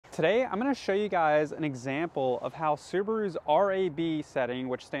Today, I'm going to show you guys an example of how Subaru's RAB setting,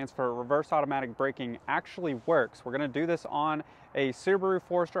 which stands for Reverse Automatic Braking, actually works. We're going to do this on a Subaru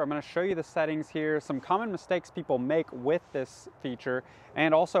Forester. I'm going to show you the settings here, some common mistakes people make with this feature,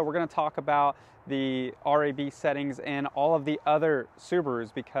 and also we're going to talk about the RAB settings in all of the other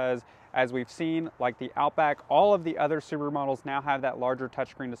Subarus, because as we've seen, like the Outback, all of the other Subaru models now have that larger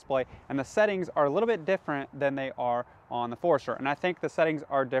touchscreen display, and the settings are a little bit different than they are on the Forester. And I think the settings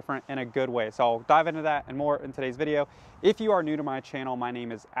are different in a good way. So I'll dive into that and more in today's video. If you are new to my channel, my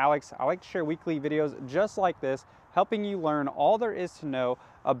name is Alex. I like to share weekly videos just like this, helping you learn all there is to know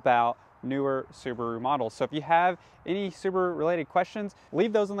about newer Subaru models. So if you have any Subaru related questions,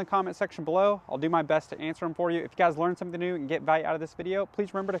 leave those in the comment section below. I'll do my best to answer them for you. If you guys learned something new and get value out of this video,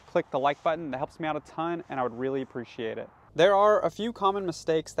 please remember to click the like button. That helps me out a ton and I would really appreciate it. There are a few common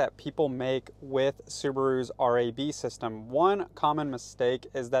mistakes that people make with Subaru's RAB system. One common mistake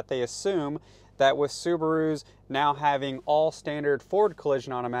is that they assume that with Subarus now having all standard forward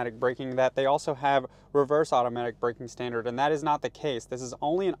collision automatic braking, that they also have reverse automatic braking standard, and that is not the case. This is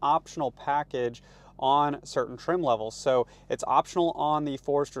only an optional package on certain trim levels. So it's optional on the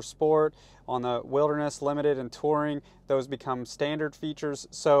Forester Sport, on the Wilderness, Limited, and Touring. Those become standard features.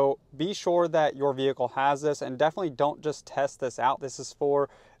 So be sure that your vehicle has this, and definitely don't just test this out. This is for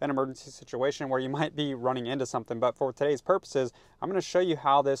an emergency situation where you might be running into something. But for today's purposes, I'm going to show you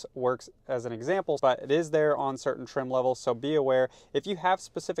how this works as an example, but it is there on certain trim levels. So be aware. If you have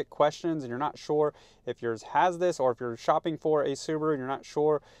specific questions and you're not sure if yours has this, or if you're shopping for a Subaru and you're not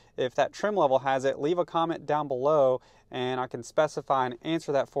sure if that trim level has it, leave a comment down below and I can specify and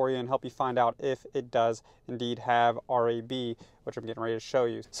answer that for you and help you find out if it does indeed have RAB, which I'm getting ready to show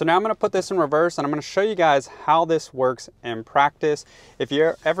you. So now I'm going to put this in reverse and I'm going to show you guys how this works in practice. If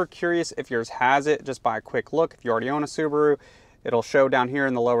you're ever curious if yours has it, just by a quick look, if you already own a Subaru, it'll show down here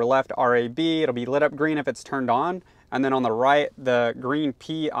in the lower left RAB. It'll be lit up green if it's turned on. And then on the right, the green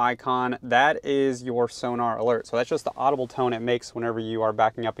P icon, that is your sonar alert. So that's just the audible tone it makes whenever you are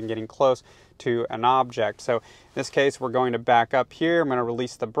backing up and getting close to an object. So in this case, we're going to back up here. I'm going to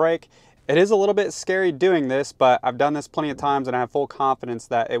release the brake. It is a little bit scary doing this, but I've done this plenty of times and I have full confidence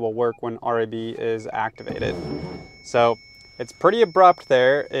that it will work when RAB is activated. So it's pretty abrupt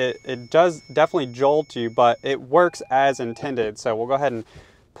there. It does definitely jolt you, but it works as intended. So we'll go ahead and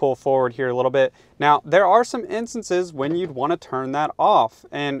pull forward here a little bit. Now, there are some instances when you'd want to turn that off.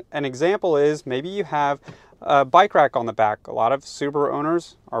 And an example is maybe you have a bike rack on the back. A lot of Subaru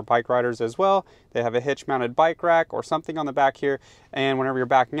owners are bike riders as well. They have a hitch mounted bike rack or something on the back here. And whenever you're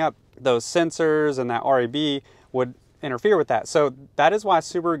backing up, those sensors and that RAB would interfere with that. So that is why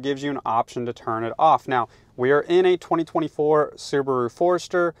Subaru gives you an option to turn it off. Now, we are in a 2024 Subaru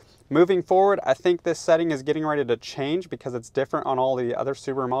Forester. Moving forward, I think this setting is getting ready to change because it's different on all the other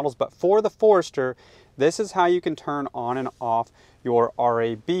Subaru models. But for the Forester, this is how you can turn on and off your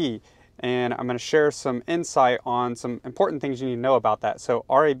RAB. And I'm going to share some insight on some important things you need to know about that. So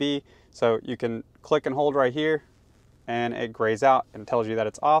RAB, so you can click and hold right here and it grays out and tells you that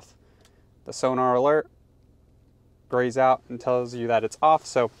it's off. The sonar alert grays out and tells you that it's off.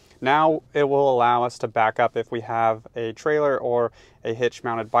 So now it will allow us to back up if we have a trailer or a hitch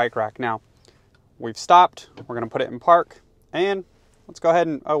mounted bike rack. Now we've stopped, we're going to put it in park, and let's go ahead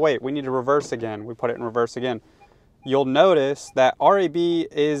and, oh wait, we need to reverse again. We put it in reverse again. You'll notice that RAB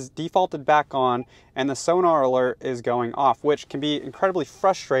is defaulted back on and the sonar alert is going off, which can be incredibly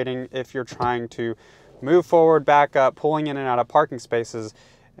frustrating if you're trying to move forward, back up, pulling in and out of parking spaces.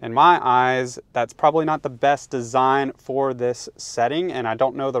 In my eyes, that's probably not the best design for this setting, and I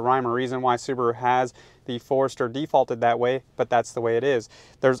don't know the rhyme or reason why Subaru has the Forester defaulted that way, but that's the way it is.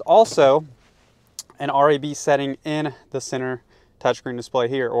 There's also an RAB setting in the center touchscreen display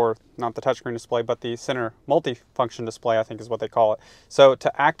here, or not the touchscreen display, but the center multifunction display, I think is what they call it. So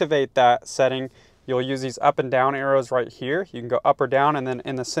to activate that setting, you'll use these up and down arrows right here. You can go up or down, and then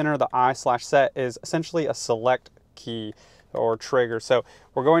in the center, the I/set is essentially a select key or trigger. So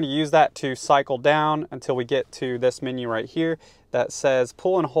we're going to use that to cycle down until we get to this menu right here that says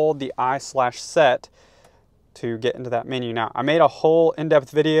pull and hold the I/set to get into that menu. Now, I made a whole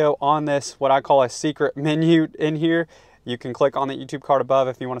in-depth video on this, what I call a secret menu in here. You can click on the YouTube card above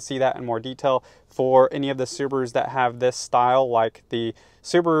if you want to see that in more detail for any of the Subarus that have this style, like the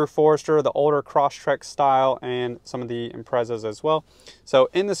Subaru Forester, the older Crosstrek style, and some of the Imprezas as well. So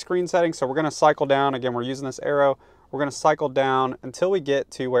in the screen settings, so we're going to cycle down. Again, we're using this arrow. We're going to cycle down until we get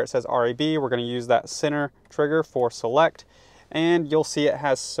to where it says RAB. We're going to use that center trigger for select, and you'll see it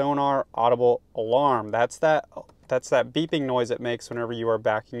has sonar audible alarm. That's that beeping noise it makes whenever you are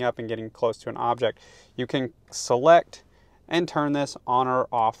backing up and getting close to an object. You can select and turn this on or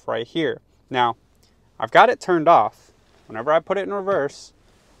off right here. Now, I've got it turned off. Whenever I put it in reverse,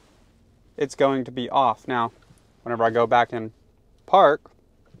 it's going to be off. Now, whenever I go back in park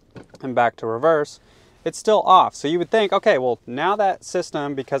and back to reverse, it's still off. So you would think, okay, well, now that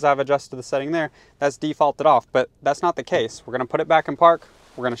system, because I've adjusted the setting there, that's defaulted off, but that's not the case. We're gonna put it back in park,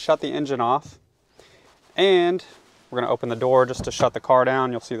 we're gonna shut the engine off, and we're gonna open the door just to shut the car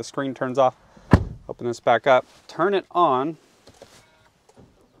down. You'll see the screen turns off. Open this back up, turn it on,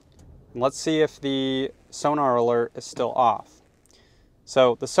 and let's see if the sonar alert is still off.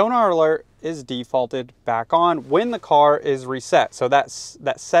 So the sonar alert is defaulted back on when the car is reset. So that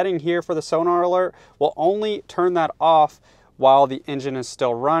setting here for the sonar alert will only turn that off while the engine is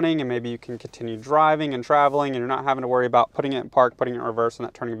still running, and maybe you can continue driving and traveling and you're not having to worry about putting it in park, putting it in reverse, and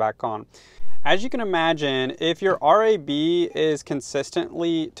that turning back on. As you can imagine, if your RAB is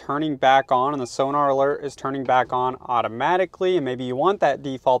consistently turning back on and the sonar alert is turning back on automatically, and maybe you want that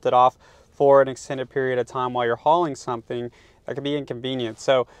defaulted off for an extended period of time while you're hauling something, that can be inconvenient.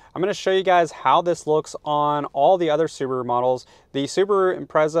 So I'm going to show you guys how this looks on all the other Subaru models. The Subaru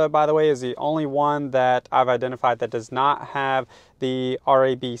Impreza, by the way, is the only one that I've identified that does not have the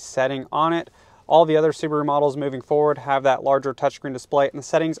RAB setting on it. All the other Subaru models moving forward have that larger touchscreen display, and the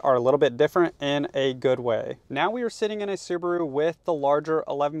settings are a little bit different in a good way. Now we are sitting in a Subaru with the larger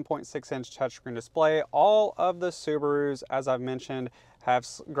 11.6-inch touchscreen display. All of the Subarus, as I've mentioned, have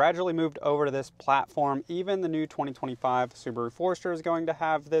gradually moved over to this platform. Even the new 2025 Subaru Forester is going to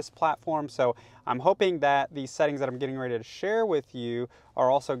have this platform. So I'm hoping that the settings that I'm getting ready to share with you are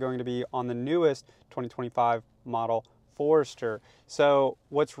also going to be on the newest 2025 model Forester. So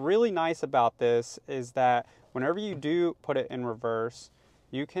what's really nice about this is that whenever you do put it in reverse,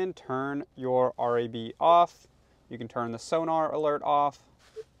 you can turn your RAB off, you can turn the sonar alert off,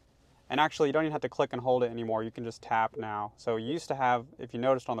 and actually you don't even have to click and hold it anymore. You can just tap now. So you used to have, if you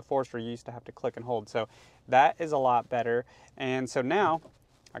noticed on the Forester, you used to have to click and hold. So that is a lot better. And so now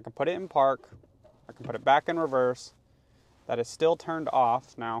I can put it in park, I can put it back in reverse. That is still turned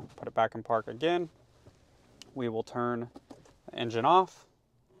off. Now put it back in park again. We will turn the engine off.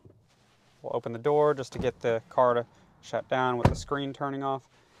 We'll open the door just to get the car to shut down with the screen turning off.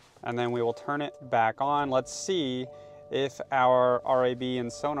 And then we will turn it back on. Let's see if our RAB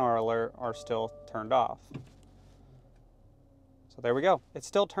and sonar alert are still turned off. So there we go. It's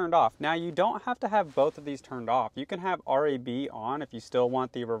still turned off. Now you don't have to have both of these turned off. You can have RAB on if you still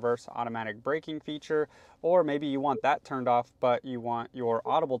want the reverse automatic braking feature, or maybe you want that turned off but you want your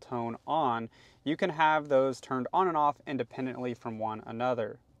audible tone on. You can have those turned on and off independently from one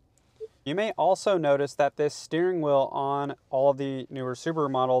another. You may also notice that this steering wheel on all the newer Subaru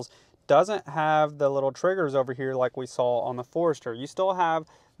models doesn't have the little triggers over here like we saw on the Forester. You still have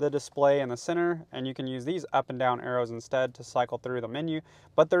the display in the center, and you can use these up and down arrows instead to cycle through the menu,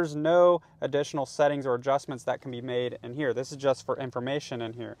 but there's no additional settings or adjustments that can be made in here. This is just for information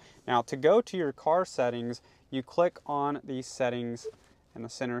in here. Now to go to your car settings, you click on these settings in the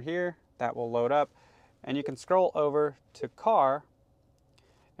center here. That will load up, and you can scroll over to car,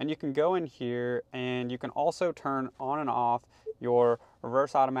 and you can go in here and you can also turn on and off your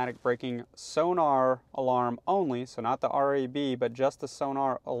reverse automatic braking sonar alarm only, so not the RAB, but just the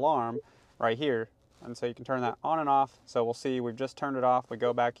sonar alarm right here. And so you can turn that on and off. So we'll see, we've just turned it off. We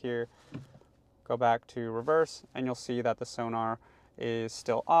go back here, go back to reverse, and you'll see that the sonar is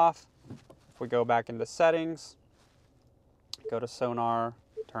still off. If we go back into settings, go to sonar,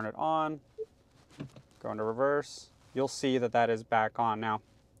 turn it on, go into reverse, you'll see that that is back on. Now,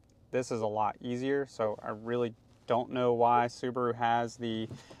 this is a lot easier, so I really don't know why Subaru has I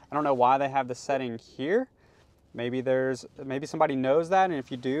don't know why they have the setting here. Maybe somebody knows that, and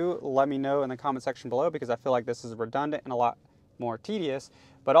if you do, let me know in the comment section below, because I feel like this is redundant and a lot more tedious.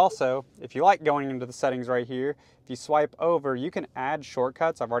 But also, if you like going into the settings right here, if you swipe over, you can add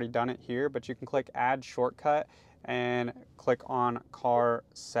shortcuts. I've already done it here, but you can click add shortcut and click on car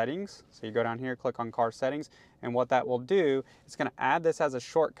settings. So you go down here, click on car settings, and what that will do, it's going to add this as a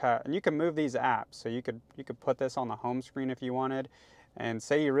shortcut, and you can move these apps. So you could put this on the home screen if you wanted, and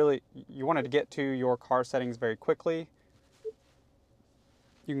say you wanted to get to your car settings very quickly.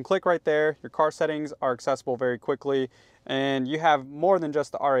 You can click right there. Your car settings are accessible very quickly, and you have more than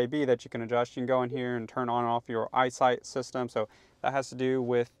just the RAB that you can adjust. You can go in here and turn on and off your eyesight system. So that has to do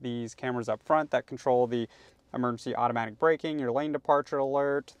with these cameras up front that control the emergency automatic braking, your lane departure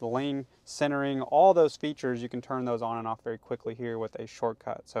alert, the lane centering, all those features, you can turn those on and off very quickly here with a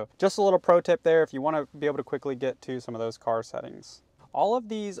shortcut. So just a little pro tip there if you want to be able to quickly get to some of those car settings. All of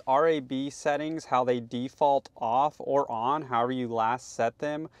these RAB settings, how they default off or on, however you last set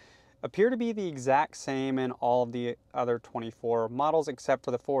them, appear to be the exact same in all of the other 24 models except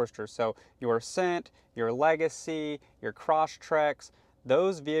for the Forester. So your Ascent, your Legacy, your Crosstreks,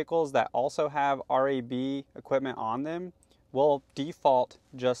 those vehicles that also have RAB equipment on them will default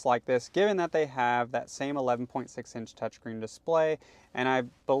just like this, given that they have that same 11.6-inch touchscreen display. And I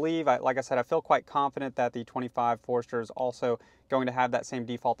believe, like I said, I feel quite confident that the 25 Forester is also going to have that same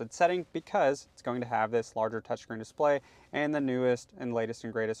defaulted setting because it's going to have this larger touchscreen display and the newest and latest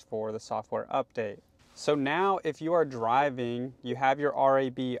and greatest for the software update. So now if you are driving, you have your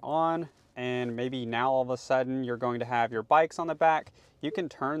RAB on, and maybe now all of a sudden you're going to have your bikes on the back, you can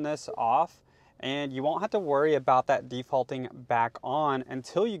turn this off and you won't have to worry about that defaulting back on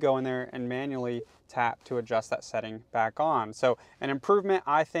until you go in there and manually tap to adjust that setting back on. So an improvement,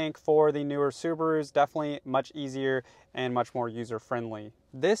 I think, for the newer Subarus, definitely much easier and much more user-friendly.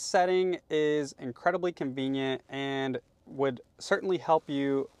 This setting is incredibly convenient and would certainly help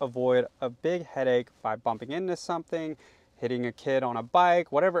you avoid a big headache by bumping into something, hitting a kid on a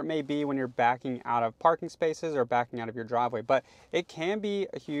bike, whatever it may be when you're backing out of parking spaces or backing out of your driveway. But it can be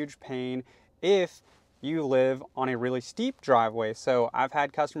a huge pain if you live on a really steep driveway. So I've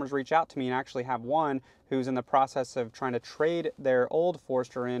had customers reach out to me and actually have one who's in the process of trying to trade their old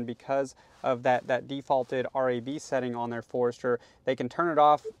Forester in because of that defaulted RAB setting on their Forester. They can turn it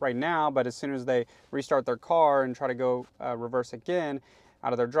off right now, but as soon as they restart their car and try to go reverse again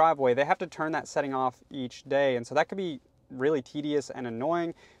out of their driveway, they have to turn that setting off each day. And so that could be really tedious and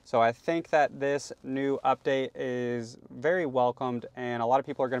annoying. So I think that this new update is very welcomed, and a lot of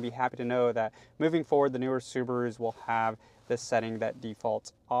people are going to be happy to know that moving forward the newer Subarus will have this setting that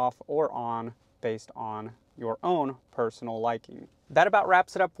defaults off or on based on your own personal liking. That about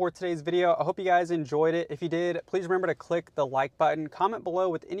wraps it up for today's video. I hope you guys enjoyed it. If you did, please remember to click the like button, comment below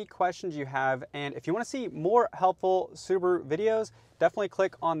with any questions you have, and if you want to see more helpful Subaru videos, definitely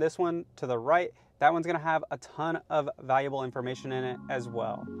click on this one to the right. That one's going to have a ton of valuable information in it as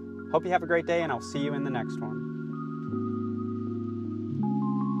well. Hope you have a great day, and I'll see you in the next one.